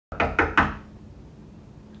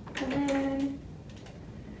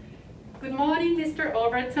Good morning, Mr.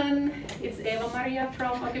 Overton. It's Eva Maria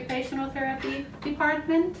from Occupational Therapy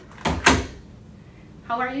Department.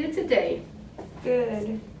 How are you today?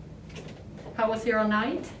 Good. How was your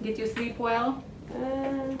night? Did you sleep well?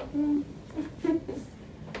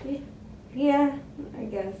 Yeah, I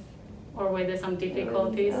guess. Or were there some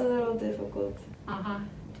difficulties? A little difficult.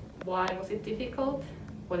 Why was it difficult?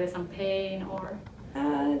 Was there some pain or?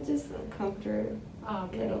 Just comfort.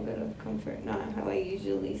 Okay. A little bit of comfort, not how I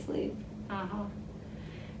usually sleep.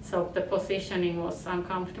 So the positioning was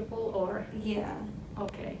uncomfortable or? Yeah.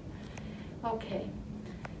 Okay. Okay.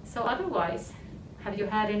 So otherwise, have you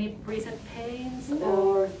had any recent pains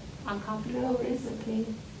or uncomfortable? No recent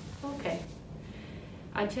pain. Okay.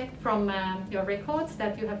 I checked from your records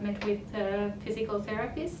that you have met with a physical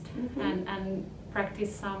therapist and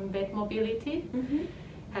practiced some bed mobility.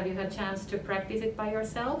 Have you had a chance to practice it by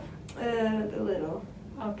yourself? A little.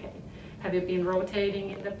 Okay. Have you been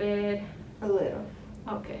rotating in the bed? A little.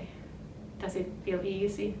 Okay. Does it feel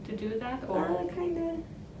easy to do that or? Kinda.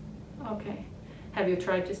 Okay. Have you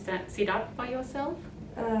tried to sit up by yourself?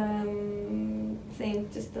 Same,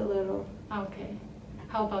 just a little. Okay.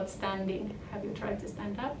 How about standing? Have you tried to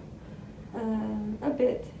stand up? A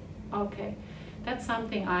bit. Okay. That's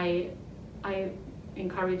something I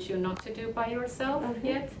encourage you not to do by yourself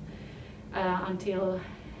yet until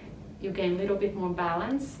you gain a little bit more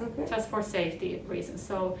balance, just for safety reasons.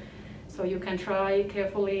 So you can try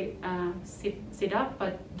carefully sit up,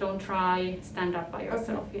 but don't try stand up by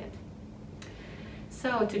yourself yet.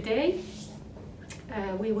 So today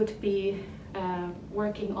we would be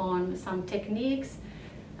working on some techniques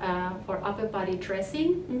for upper body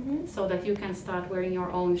dressing so that you can start wearing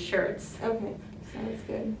your own shirts. Okay, sounds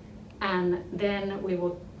good. And then we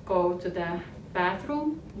will go to the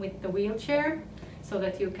bathroom with the wheelchair so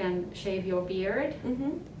that you can shave your beard.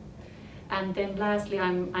 And then lastly,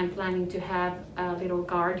 I'm planning to have a little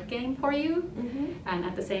guard game for you. And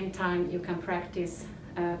at the same time, you can practice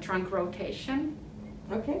trunk rotation.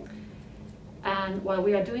 Okay. And while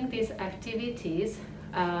we are doing these activities,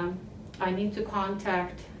 I need to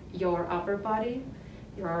contact your upper body,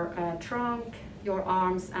 your trunk, your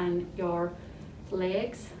arms, and your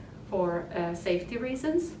legs for safety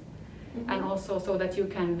reasons, and also so that you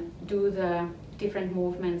can do the different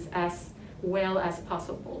movements as well as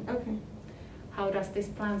possible. Okay. How does this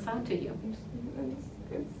plan sound to you?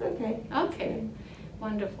 It's okay. Okay,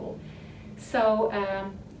 wonderful. So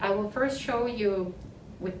I will first show you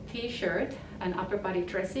with t-shirt and upper body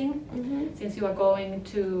dressing. Since you are going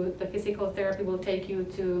to the physical therapy, will take you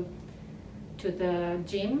to the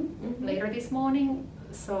gym later this morning.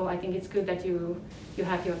 So I think it's good that you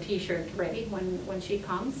have your t-shirt ready when she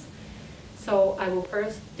comes. So I will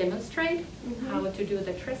first demonstrate how to do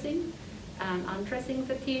the dressing and undressing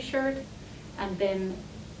the t-shirt, and then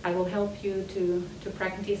I will help you to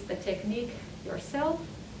practice the technique yourself,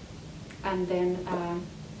 and then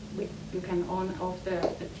you can on off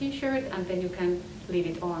the t-shirt, and then you can leave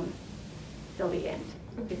it on till the end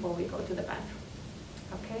before we go to the bathroom.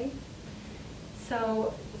 Okay?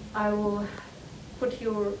 So I will put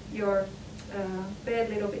your bed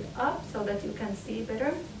a little bit up so that you can see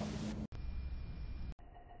better.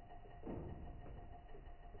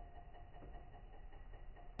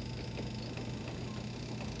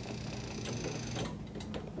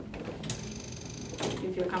 Do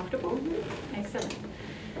you feel comfortable? Excellent.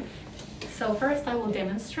 So first I will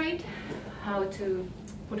demonstrate how to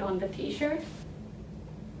put on the t-shirt.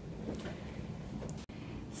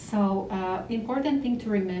 So important thing to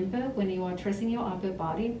remember when you are dressing your upper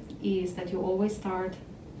body is that you always start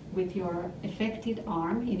with your affected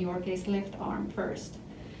arm, in your case left arm first.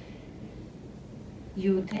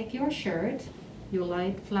 You take your shirt, you lie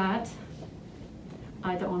it flat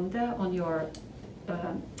either on your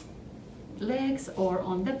legs or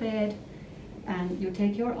on the bed, and you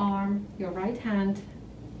take your arm, your right hand,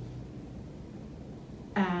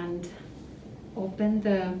 and open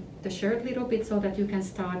the shirt a little bit so that you can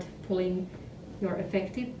start pulling your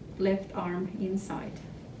affected left arm inside.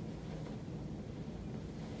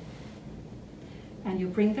 And you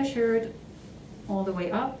bring the shirt all the way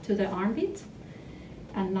up to the armpit,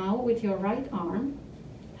 and now with your right arm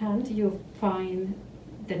hand you find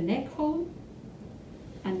the neck hole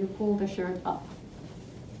and you pull the shirt up.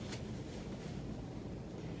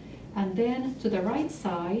 And then to the right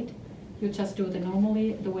side you just do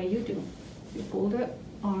normally the way you do. You pull the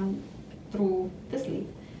arm through the sleeve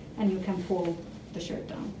and you can pull the shirt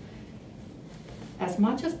down. As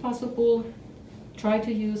much as possible, try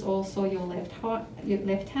to use also your left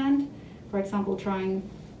hand. For example,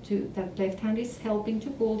 that left hand is helping to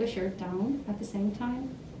pull the shirt down at the same time,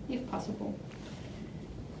 if possible.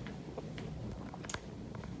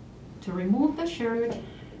 to remove the shirt,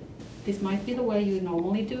 this might be the way you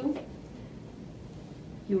normally do.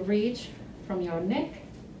 You reach from your neck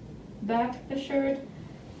back the shirt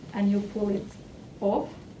and you pull it off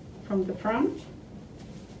from the front.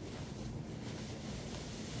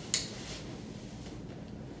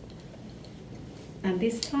 And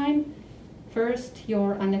this time, first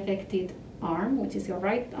your unaffected arm, which is your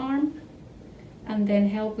right arm, and then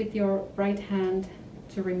help with your right hand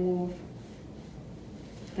to remove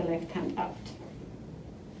the left hand out.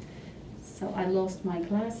 So I lost my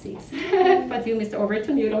glasses, but you, Mr.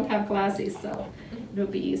 Overton, you don't have glasses, so it'll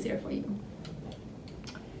be easier for you.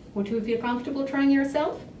 Would you feel comfortable trying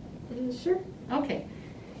yourself? Sure. Okay.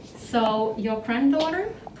 So your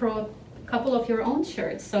granddaughter brought a couple of your own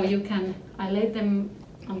shirts, so you can, I laid them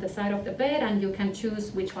on the side of the bed and you can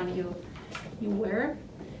choose which one you wear.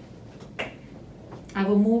 I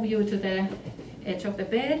will move you to the edge of the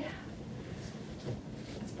bed.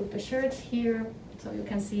 Let's put the shirts here so you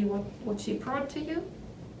can see what she brought to you.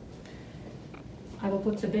 I will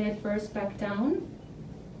put the bed first back down.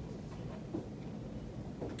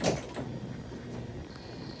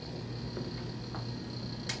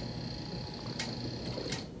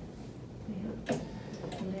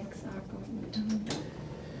 Legs are going down.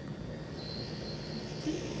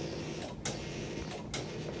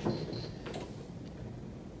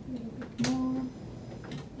 A little bit more.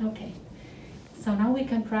 Okay, so now we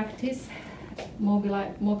can practice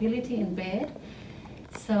mobility in bed.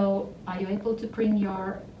 So are you able to bring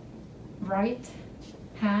your right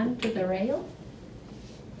hand to the rail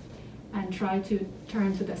and try to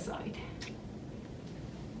turn to the side?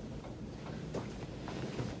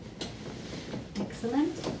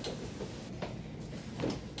 Excellent.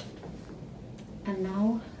 And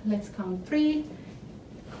now let's count 3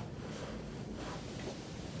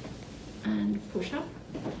 and push up.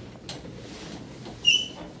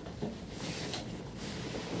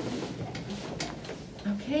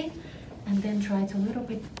 Okay, and then try to a little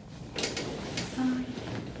bit side.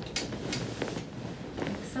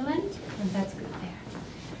 Excellent, and that's good there.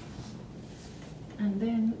 And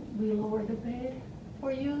then we lower the bed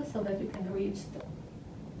for you so that you can reach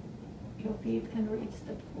your feet can reach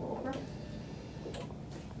the floor.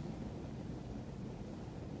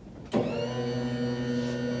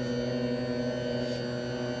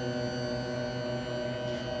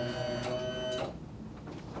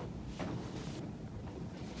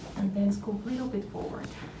 And then scoop a little bit forward.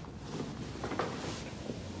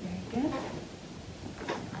 Very good.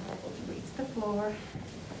 Reach the floor.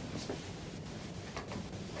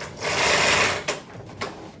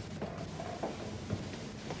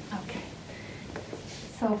 Okay.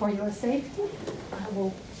 So for your safety, I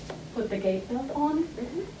will put the gait belt on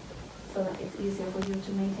so that it's easier for you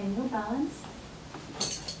to maintain your balance.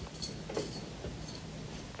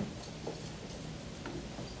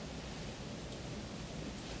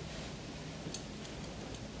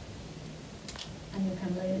 And you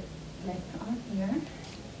can lay it on here.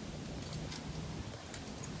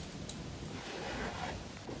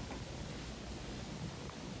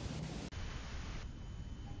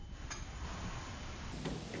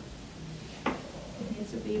 It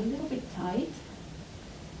needs to be a little bit tight.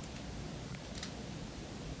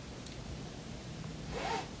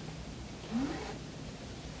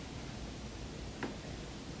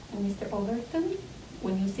 And Mr. Overton,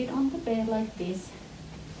 when you sit on the bed like this,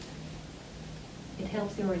 it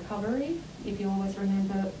helps your recovery. If you always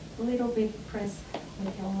remember a little bit press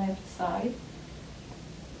with your left side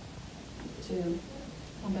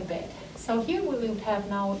on the bed. So here we will have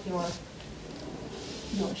now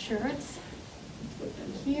your shirts. Put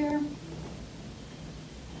them here.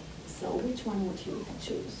 So which one would you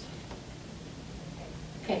choose?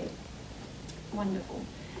 Okay, wonderful.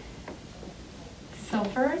 So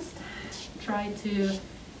first, try to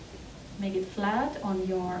make it flat on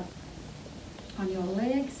your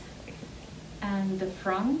legs, and the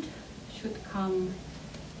front should come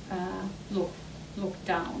look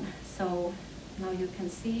down. So now you can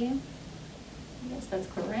see, yes, that's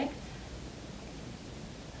correct.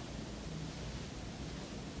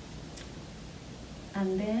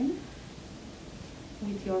 And then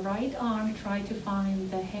with your right arm, try to find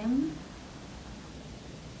the hem,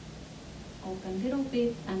 open a little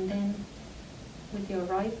bit, and then with your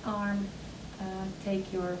right arm,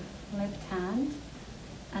 take your left hand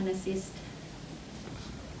and assist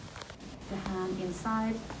the hand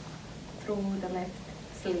inside through the left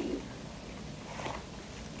sleeve.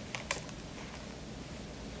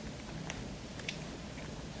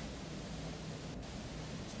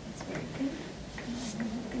 That's very good.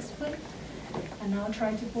 And this way. And now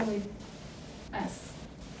try to pull it as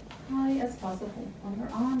high as possible on your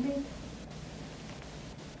armpit.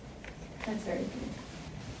 That's very good.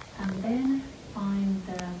 And then find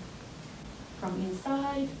the, from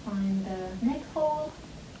inside, find the neck hole.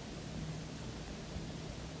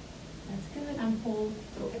 That's good, and pull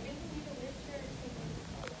through.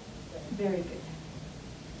 Very good.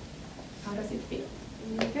 How does it feel?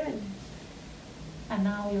 Good. And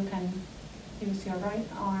now you can use your right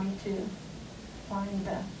arm to find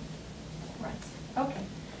the rest. Okay.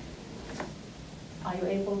 Are you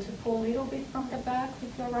able to pull a little bit from the back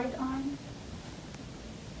with your right arm?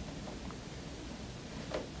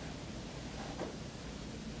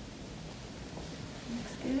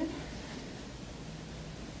 Looks good.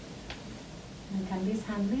 And can this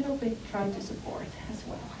hand a little bit try to support as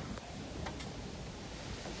well?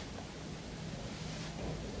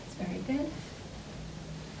 It's very good.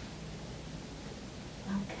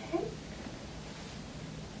 Okay.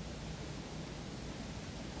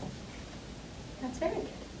 That's very good.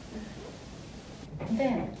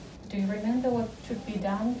 Then, do you remember what should be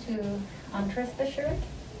done to undress the shirt?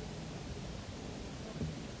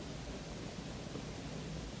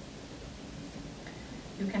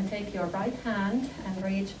 You can take your right hand and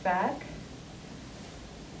reach back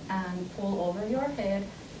and pull over your head.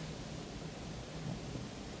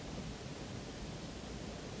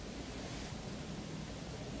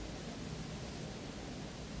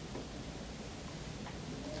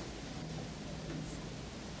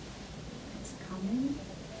 It's coming.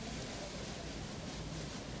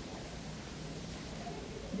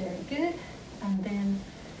 Very good. And then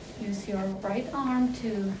use your right arm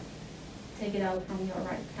to take it out from your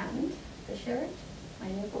right hand, the shirt. Are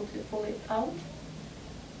you able to pull it out?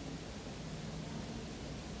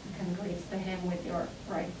 You can release the hem with your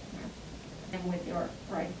right hand. Hem with your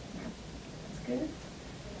right hand. That's good.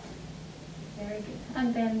 Very good.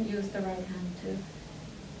 And then use the right hand to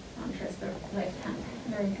undress the left hand.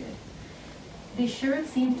 Very good. This shirt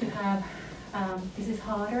seems to have, this is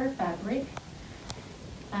harder fabric.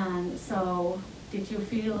 And so, did you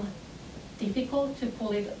feel difficult to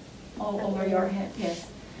pull it all over your head? Yes.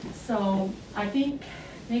 So I think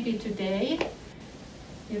maybe today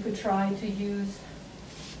you could try to use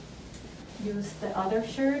the other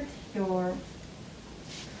shirt, there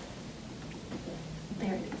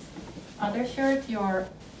it is. Other shirt, your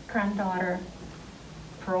granddaughter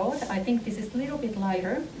brought. I think this is a little bit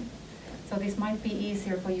lighter, so this might be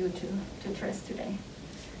easier for you to dress today.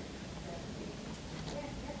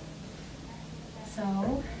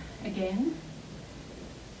 So again,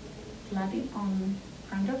 flat it on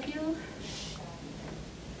front of you.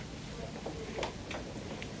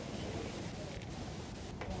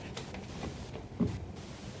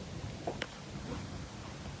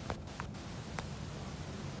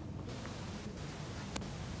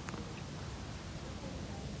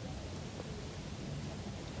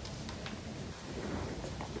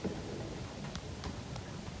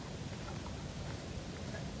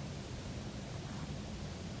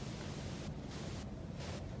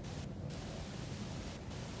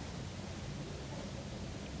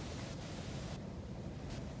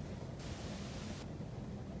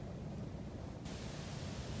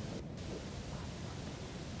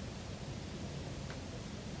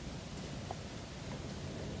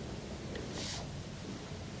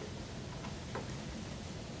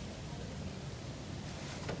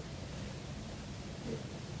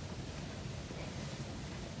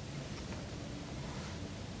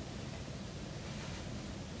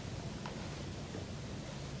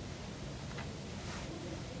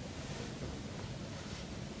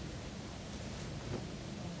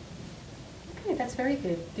 Okay, that's very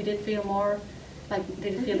good. Did it feel more,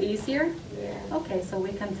 did it feel easier? Yeah. Okay, so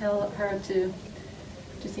we can tell her to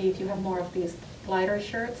see if you have more of these lighter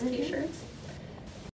shirts, t-shirts.